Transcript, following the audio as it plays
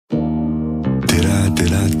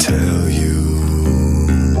did I tell you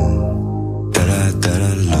that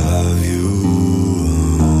I love you?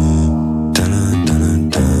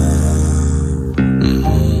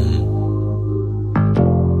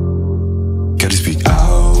 Gotta speak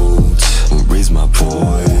out, raise my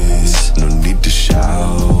voice. No need to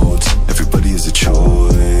shout, everybody is a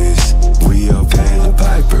choice. We all pay the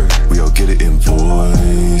piper, we all get it in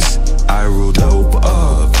voice. I rolled dope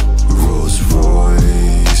up, Rolls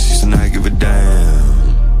Royce. Used to not give a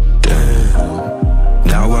damn, damn.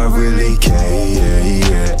 Now I really care.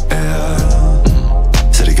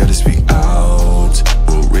 Said I gotta speak out,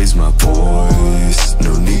 will raise my voice.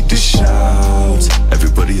 No need to shout,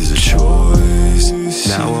 everybody is a choice.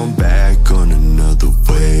 Now I'm back on another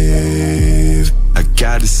wave. I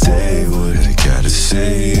gotta say what I gotta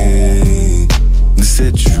say. They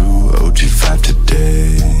said true OG5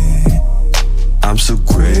 today. I'm so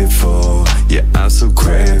grateful, yeah, I'm so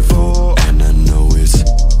grateful. And I know it's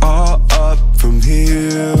all up from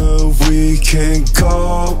here. We can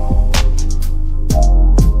go,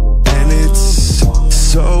 and it's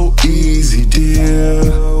so easy, dear,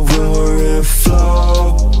 when we're in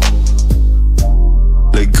flow.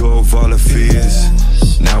 Let go of all the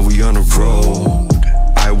fears, now we on the road.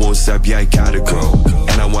 I won't stop, yeah, I gotta grow.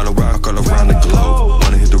 And I wanna rock all around the globe.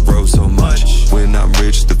 Wanna hit the road so much. When I'm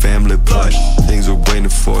rich, the family plush. Things we're waiting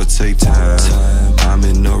for take time. I'm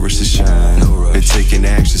in no rush to shine. Been taking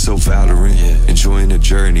action so valorant. Enjoying the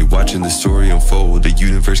journey, watching the story unfold. The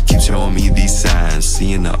universe keeps showing me these signs,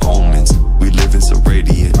 seeing the omens. We living so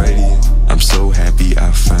radiant. I'm so happy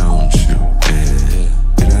I found you.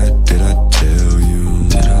 And did I tell you?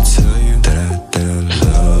 Did I tell you that I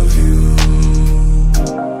love you?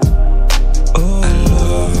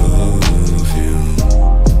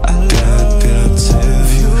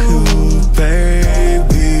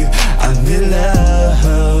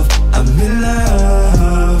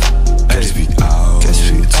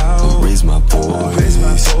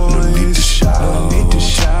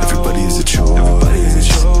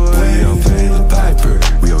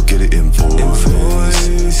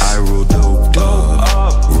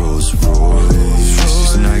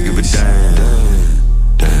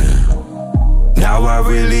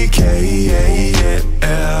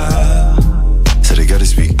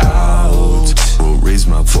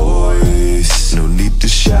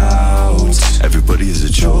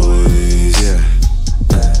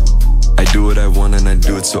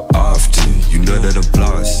 So often, you know that I'm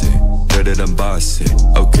bossy, know that I'm bossy.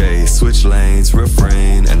 Okay, switch lanes,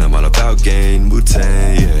 refrain, and I'm all about gain,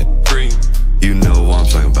 Wu-Tang, yeah. Green, you know what I'm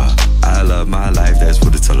talking about. I love my life, that's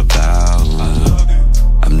what it's all about.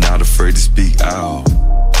 I'm not afraid to speak out.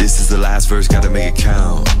 This is the last verse, gotta make it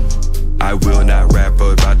count. I will not rap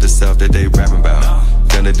about the stuff that they rapping about.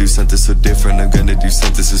 Gonna do something so different, I'm gonna do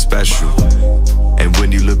something so special. And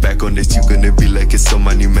when you look back on this, you're gonna be like, it's so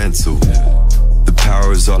monumental. The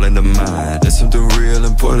power is all in the mind, that's something real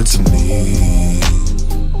important to me.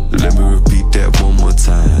 Let me repeat that one more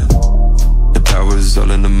time. The power is all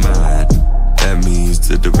in the mind. That means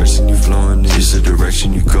the direction you're flowing in is the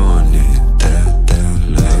direction you're going in. That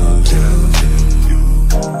love,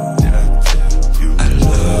 I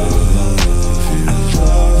love you.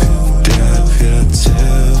 Did I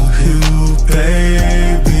tell you,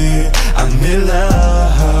 baby, I'm in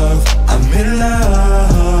love, I'm in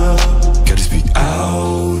love. Gotta speak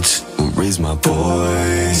out, raise my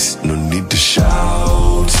voice. No need to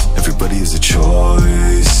shout, everybody is a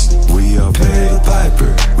choice. We all pay the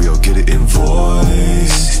piper, we all get it in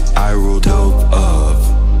voice. I roll dope up,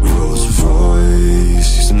 Rolls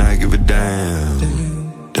Royce. Used to not give a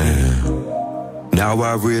damn, damn. Now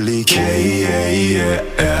I really care.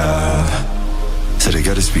 Said I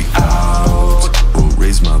gotta speak out, will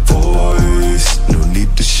raise my